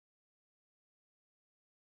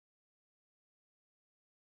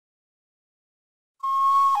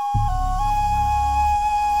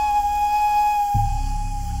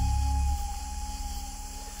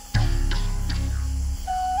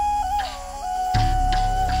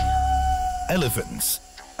Elephants,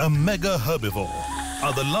 a mega herbivore,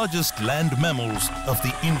 are the largest land mammals of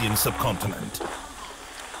the Indian subcontinent.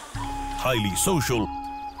 Highly social,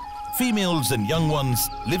 females and young ones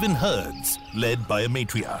live in herds led by a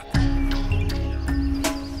matriarch.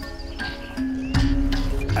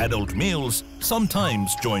 Adult males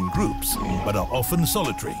sometimes join groups but are often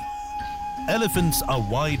solitary. Elephants are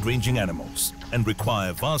wide-ranging animals and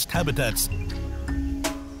require vast habitats,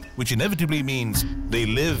 which inevitably means they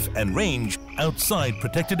live and range outside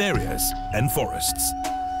protected areas and forests.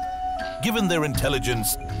 Given their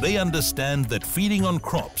intelligence, they understand that feeding on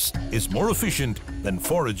crops is more efficient than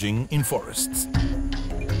foraging in forests.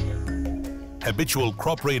 Habitual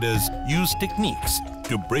crop raiders use techniques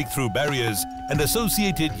to break through barriers, and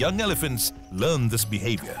associated young elephants learn this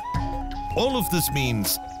behavior. All of this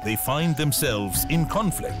means they find themselves in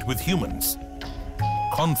conflict with humans.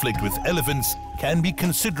 Conflict with elephants can be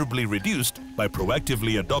considerably reduced by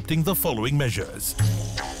proactively adopting the following measures.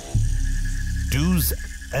 Do's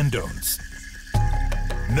and don'ts.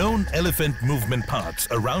 Known elephant movement paths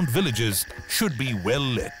around villages should be well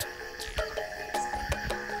lit.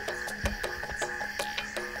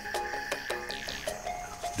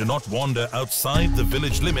 Do not wander outside the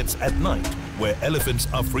village limits at night, where elephants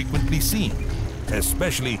are frequently seen,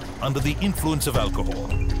 especially under the influence of alcohol.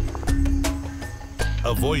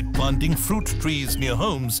 Avoid planting fruit trees near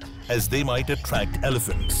homes, as they might attract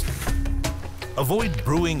elephants. Avoid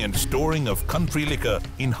brewing and storing of country liquor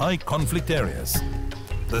in high conflict areas.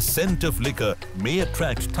 The scent of liquor may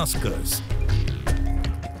attract tuskers.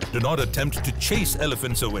 Do not attempt to chase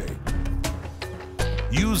elephants away.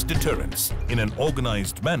 Use deterrence in an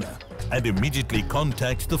organized manner and immediately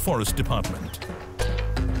contact the forest department.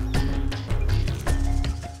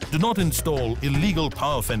 Do not install illegal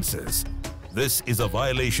power fences. This is a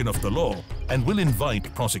violation of the law and will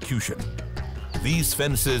invite prosecution. These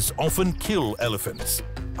fences often kill elephants,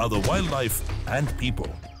 other wildlife and people.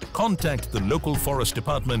 Contact the local forest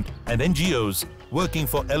department and NGOs working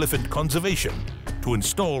for elephant conservation to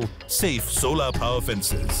install safe solar power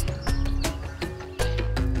fences.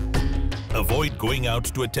 Avoid going out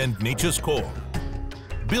to attend nature's call.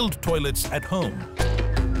 Build toilets at home.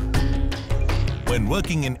 When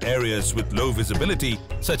working in areas with low visibility,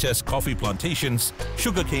 such as coffee plantations,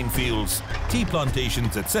 sugarcane fields, tea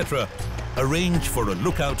plantations, etc., arrange for a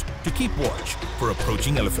lookout to keep watch for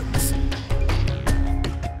approaching elephants.